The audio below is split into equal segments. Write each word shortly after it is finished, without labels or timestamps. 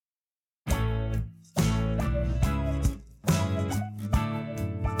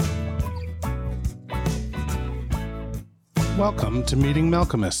Welcome to Meeting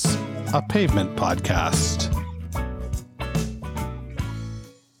Malcolmus, a pavement podcast.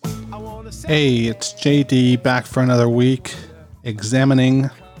 Hey, it's JD back for another week, examining,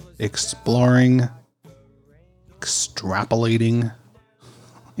 exploring, extrapolating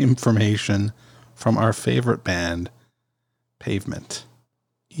information from our favorite band, Pavement.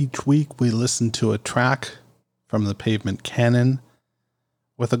 Each week we listen to a track from the Pavement canon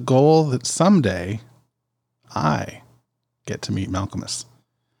with a goal that someday I get to meet Malcolmus.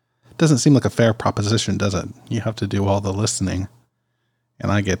 Doesn't seem like a fair proposition, does it? You have to do all the listening,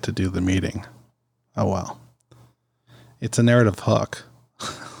 and I get to do the meeting. Oh well. It's a narrative hook.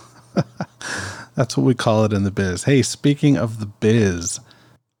 That's what we call it in the biz. Hey, speaking of the biz,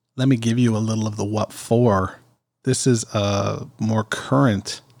 let me give you a little of the what for. This is a more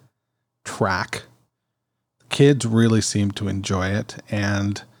current track. Kids really seem to enjoy it,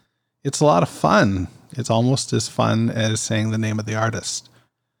 and it's a lot of fun. It's almost as fun as saying the name of the artist.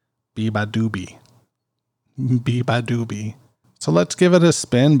 Beabadoobee. Beabadoobee. So let's give it a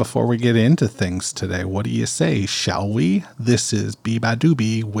spin before we get into things today. What do you say, shall we? This is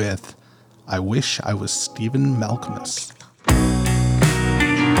Beabadoobee with I Wish I Was Stephen Malcolmus.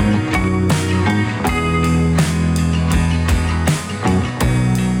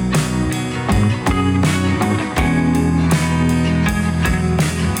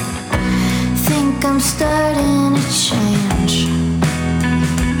 I'm starting to change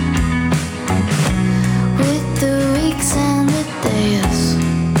with the weeks and the days.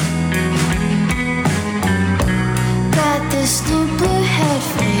 Got this new blue head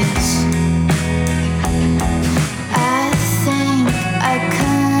face. I think I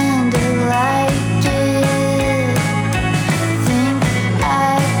kinda like it. Think I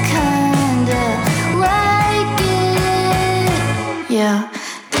kinda like it. Yeah.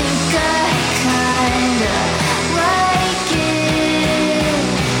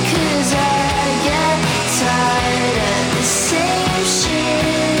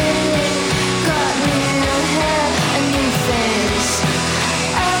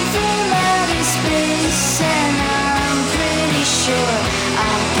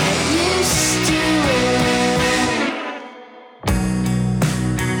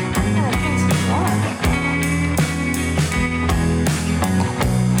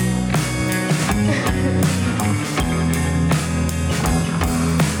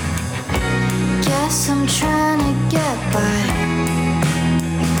 I'm trying to get by,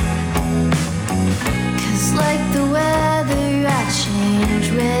 'cause like the weather I change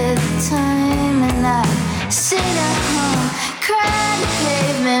with time, and I sit at home crying the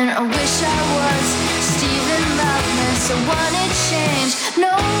pavement. I wish I was Stephen Malcolmus. I wanted change,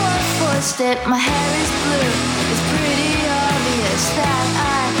 no one forced it. My hair is blue, it's pretty obvious that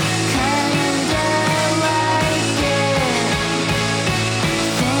I kinda like it.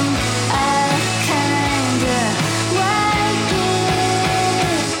 Think I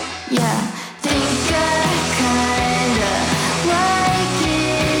yeah, think I kinda like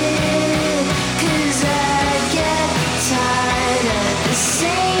it, 'cause I get tired of the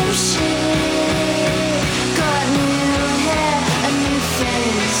same shit. Got new hair, a new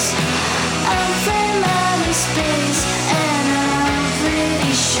face. I'm from outer space, and I'm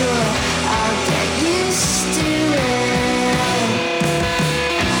pretty sure I'll get used to it.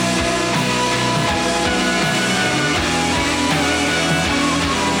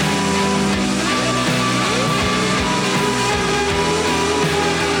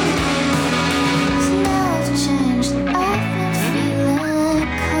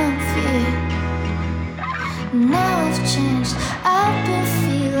 I've been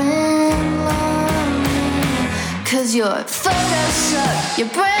feeling lonely, 'cause your photos suck, your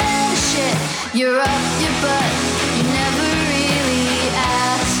brand shit, you're up your butt, you never really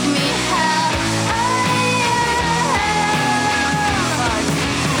asked me how I am.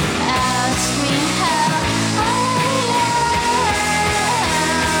 Ask me how I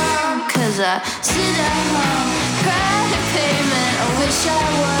am, 'cause I sit at home, cry the pavement. I wish I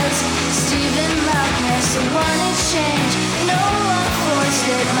was Stephen Malcolmus. I wanted change, no one forced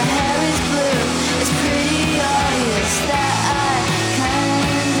it. My hair is blue, it's pretty obvious that I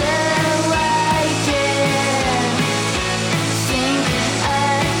kinda like it. Think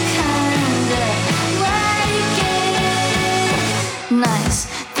I kinda like it. Nice.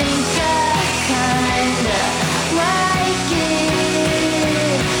 Think I kinda like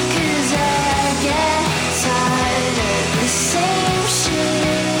it, 'cause I get tired of the same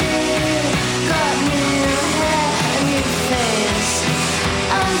shit. Got new hair, a new face.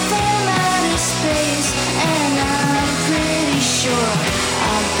 I'm from outer space, and I'm pretty sure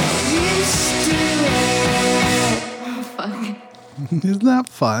I'll get used to it. Oh, fuck. Isn't that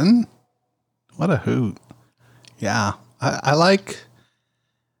fun? What a hoot. Yeah. I like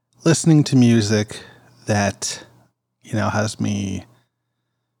listening to music that, has me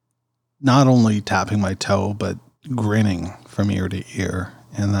not only tapping my toe, but grinning from ear to ear.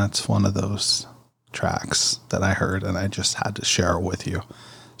 And that's one of those tracks that I heard and I just had to share it with you.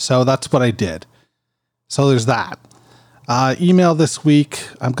 So that's what I did. So there's that. Email this week.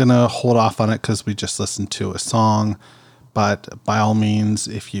 I'm going to hold off on it because we just listened to a song. But by all means,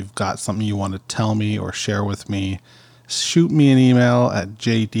 if you've got something you want to tell me or share with me, shoot me an email at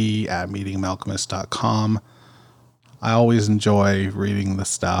jd@meetingmalcolmus.com. I always enjoy reading the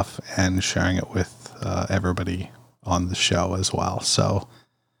stuff and sharing it with everybody on the show as well. So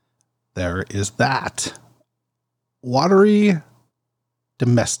there is that. Watery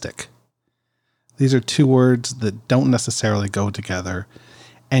domestic. These are two words that don't necessarily go together.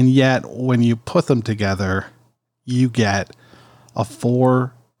 And yet when you put them together, you get a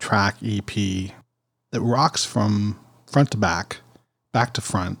 4-track EP that rocks from front to back to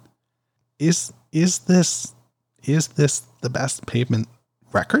front. Is this the best Pavement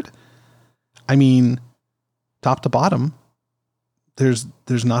record? I mean, top to bottom, there's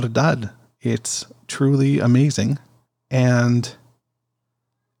not a dud. It's truly amazing, and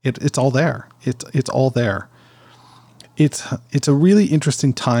it's all there. It's all there. It's a really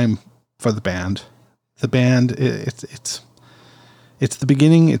interesting time for the band. The band, it's the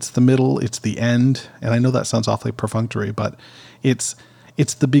beginning, it's the middle, it's the end. And I know that sounds awfully perfunctory, but it's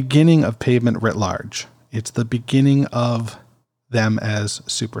the beginning of Pavement writ large. It's the beginning of them as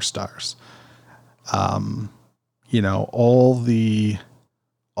superstars. All the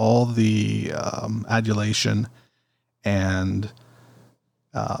adulation and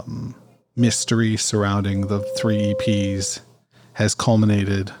mystery surrounding the 3 EPs has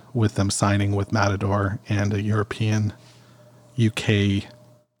culminated with them signing with Matador and a European UK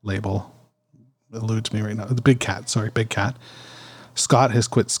label. Eludes me right now. The Big Cat. Scott has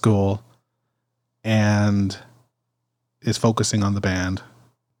quit school and is focusing on the band.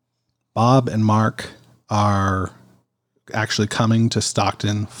 Bob and Mark are actually coming to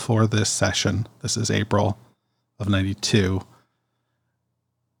Stockton for this session. This is April of 92.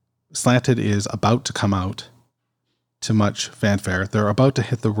 Slanted is about to come out to much fanfare. They're about to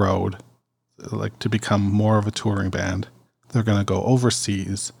hit the road, like to become more of a touring band. They're going to go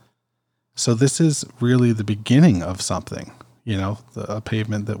overseas. So this is really the beginning of something, a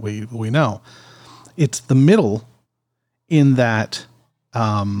Pavement that we know. It's the middle in that,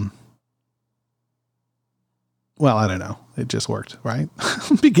 I don't know. It just worked, right?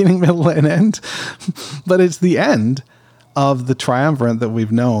 Beginning, middle, and end. But it's the end of the triumvirate that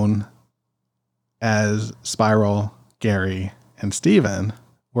we've known as Spiral, Gary, and Steven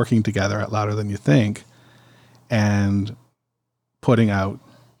working together at Louder Than You Think and putting out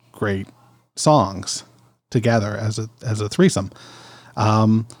great songs together as a threesome.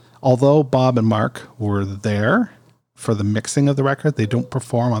 Although Bob and Mark were there for the mixing of the record, they don't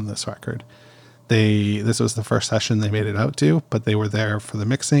perform on this record. This was the first session they made it out to, but they were there for the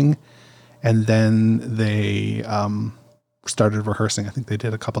mixing, and then they started rehearsing. I think they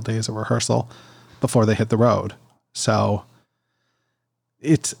did a couple days of rehearsal before they hit the road. So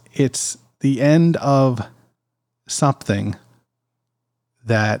it's the end of something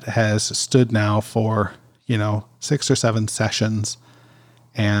that has stood now for 6 or 7 sessions,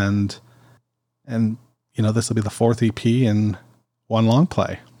 and this will be the 4th EP and 1 long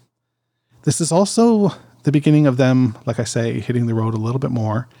play. This is also the beginning of them, like I say, hitting the road a little bit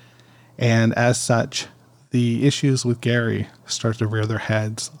more. And as such, the issues with Gary starts to rear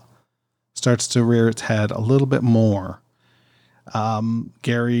its head a little bit more.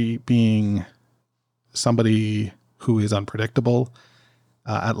 Gary being somebody who is unpredictable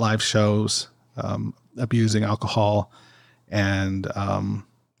at live shows, abusing alcohol, and,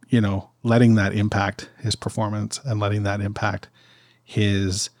 letting that impact his performance and letting that impact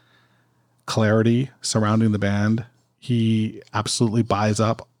his clarity surrounding the band. He absolutely buys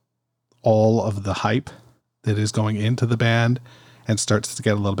up all of the hype that is going into the band and starts to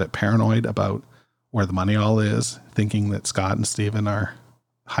get a little bit paranoid about where the money all is, thinking that Scott and Steven are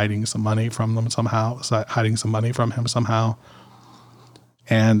hiding some money from him somehow.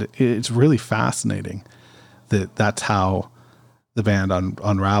 And it's really fascinating that that's how the band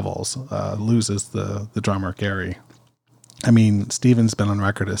unravels, loses the drummer, Gary. I mean, Steven's been on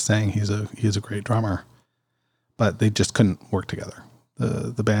record as saying he's a great drummer, but they just couldn't work together.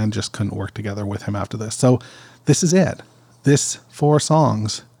 The band just couldn't work together with him after this. So this is it. This 4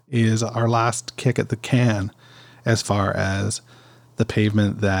 songs is our last kick at the can as far as the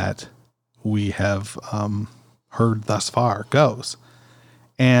Pavement that we have heard thus far goes.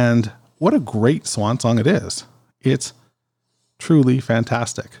 And what a great swan song it is. It's truly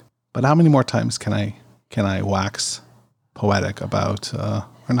fantastic. But how many more times can I wax poetic about, or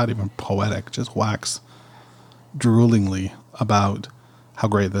not even poetic, just wax droolingly about how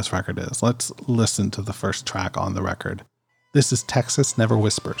great this record is? Let's listen to the first track on the record. This is Texas Never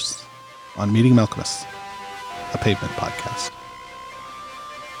Whispers on Meeting Malkmus, a Pavement podcast.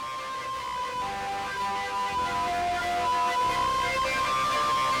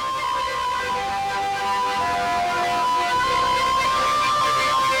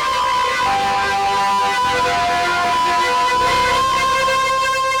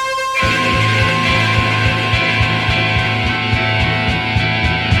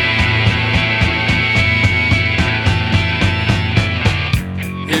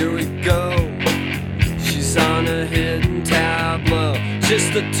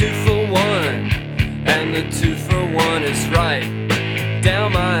 Just a 2-for-1, and the 2-for-1 is right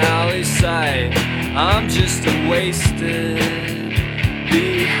down my alley side. I'm just a wasted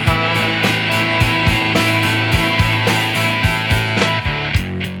behind.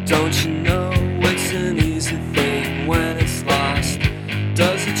 Don't you know it's an easy thing when it's lost?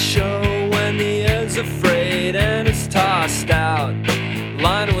 Does it show when the end's afraid and it's tossed out?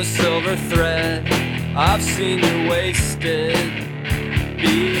 Lined with silver thread, I've seen you wasted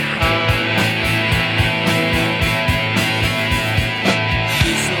behind.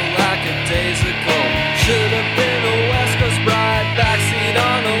 She's so lackadaisical. Should have been a West Coast bride. Backseat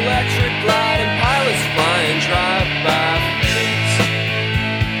on electric glide and pilots flying drive-by fleets.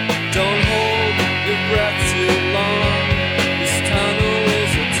 Don't hold your breath too long. This tunnel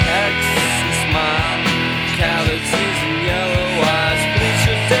is a Texas mile. Cavities and yellow eyes.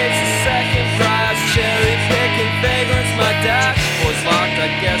 Bleacher days a second prize. Cherry picking vagrants, my dashboard's locked. I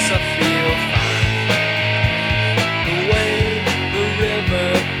guess I feel fine. The way the river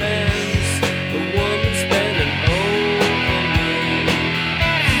bends, the woman's bending over me.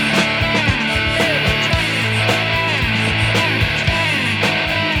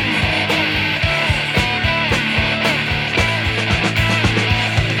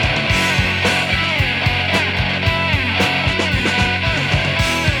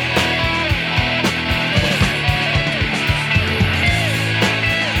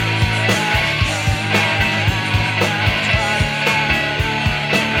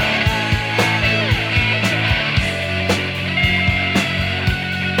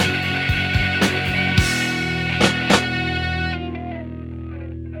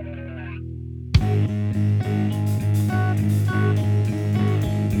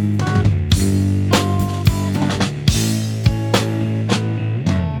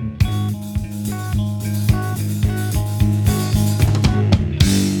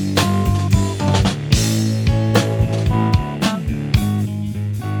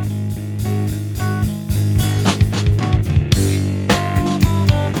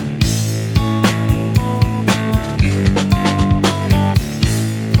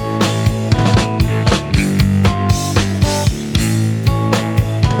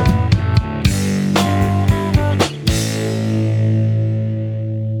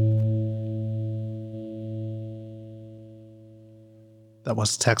 That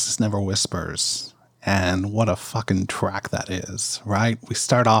was Texas Never Whispers. And what a fucking track that is, right? We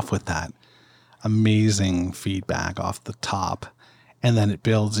start off with that amazing feedback off the top, and then it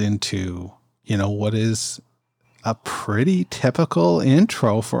builds into, you know, what is a pretty typical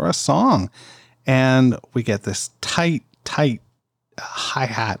intro for a song. And we get this tight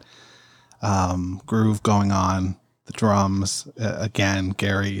hi-hat groove going on. The drums, again,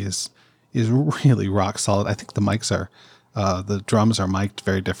 Gary is really rock solid. I think the mics are, the drums are mic'd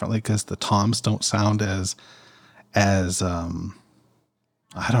very differently because the toms don't sound as I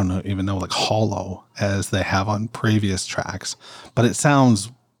don't even know, like hollow as they have on previous tracks, but it sounds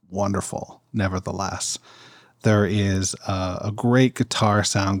wonderful. Nevertheless, there is a great guitar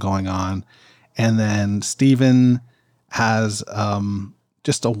sound going on. And then Steven has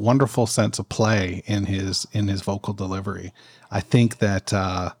just a wonderful sense of play in his vocal delivery. I think that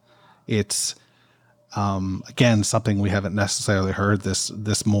it's again something we haven't necessarily heard,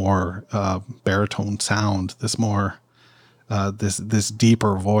 this more baritone sound, this more this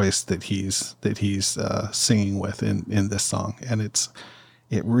deeper voice that he's singing with in this song, and it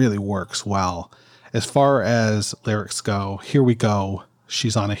really works well. As far as lyrics go, here we go.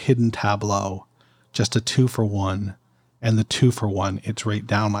 She's on a hidden tableau, just a 2-for-1, and the 2-for-1, it's right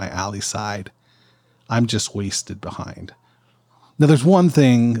down my alley side. I'm just wasted behind. Now, there's one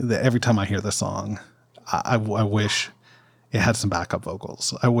thing that every time I hear the song, I wish it had some backup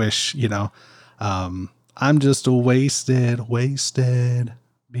vocals. I wish, I'm just wasted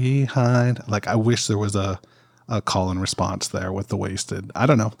behind. Like, I wish there was a call and response there with the wasted. I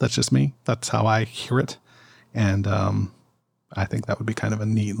don't know. That's just me. That's how I hear it. And I think that would be kind of a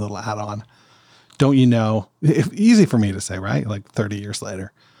neat little add-on. Don't you know? Easy for me to say, right? Like 30 years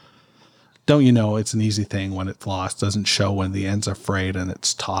later. Don't you know it's an easy thing when it's lost, doesn't show when the ends are frayed and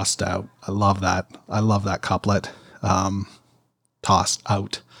it's tossed out. I love that. I love that couplet. Tossed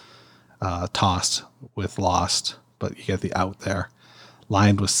out. Tossed with lost, but you get the out there.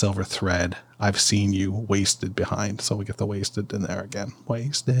 Lined with silver thread. I've seen you wasted behind. So we get the wasted in there again.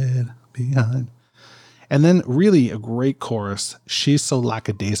 Wasted behind. And then really a great chorus. She's so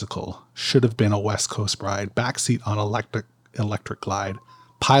lackadaisical. Should have been a West Coast bride. Backseat on electric glide.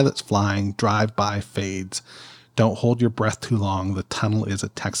 Pilots flying. Drive-by fades. Don't hold your breath too long. The tunnel is a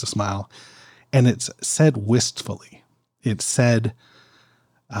Texas mile. And it's said wistfully. It's said,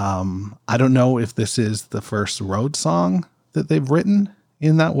 I don't know if this is the first road song that they've written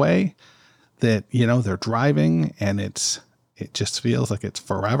in that way. That, you know, they're driving and it just feels like it's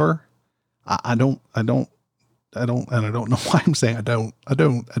forever. I don't know why I'm saying I don't.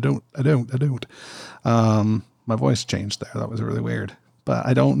 My voice changed there. That was really weird, but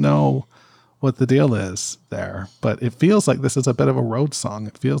I don't know what the deal is there, but it feels like this is a bit of a road song.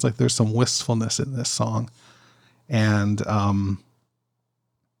 It feels like there's some wistfulness in this song. And,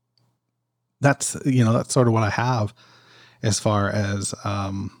 that's sort of what I have as far as,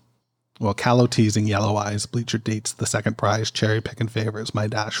 callow teasing, yellow eyes, bleacher dates, the second prize, cherry picking favorites, my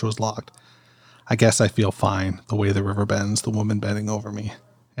dash was locked. I guess I feel fine. The way the river bends, the woman bending over me.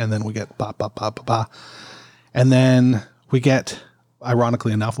 And then we get ba, ba, ba, ba, ba. And then we get,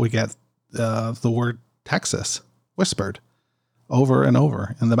 ironically enough, we get the word Texas whispered over and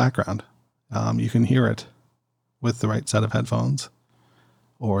over in the background. You can hear it with the right set of headphones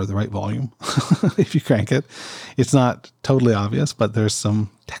or the right volume. If you crank it, it's not totally obvious, but there's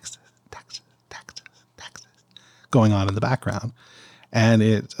some Texas going on in the background. And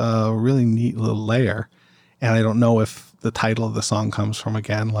it's a really neat little layer. And I don't know if the title of the song comes from,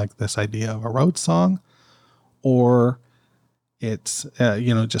 again, like this idea of a road song, or it's,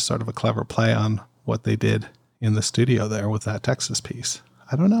 just sort of a clever play on what they did in the studio there with that Texas piece.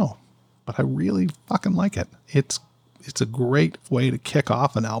 I don't know, but I really fucking like it. It's a great way to kick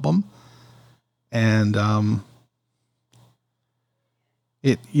off an album. And,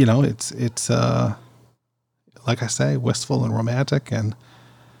 it's like I say, wistful and romantic, and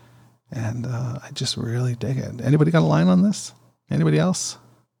I just really dig it. Anybody got a line on this? Anybody else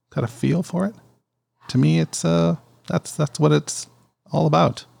got a feel for it? To me, it's that's what it's all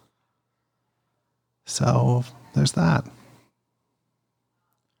about. So there's that.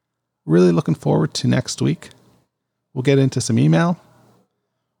 Really looking forward to next week. We'll get into some email.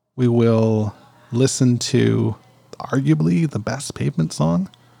 We will listen to arguably the best Pavement song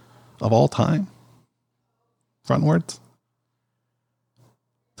of all time. Frontwards.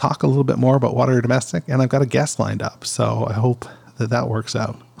 Talk a little bit more about Water Domestic, and I've got a guest lined up, so I hope that works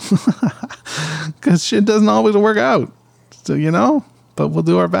out. Because shit doesn't always work out. So, but we'll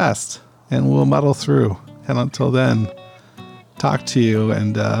do our best, and we'll muddle through. And until then, talk to you,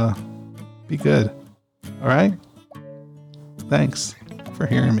 and be good. All right? Thanks for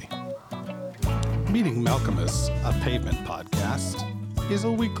hearing me. Meeting Malcolmus, a Pavement podcast, is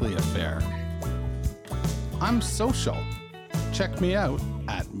a weekly affair. I'm social. Check me out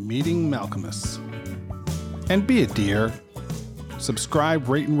at Meeting Malcolmus. And be a dear. Subscribe,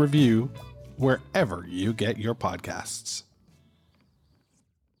 rate, and review wherever you get your podcasts.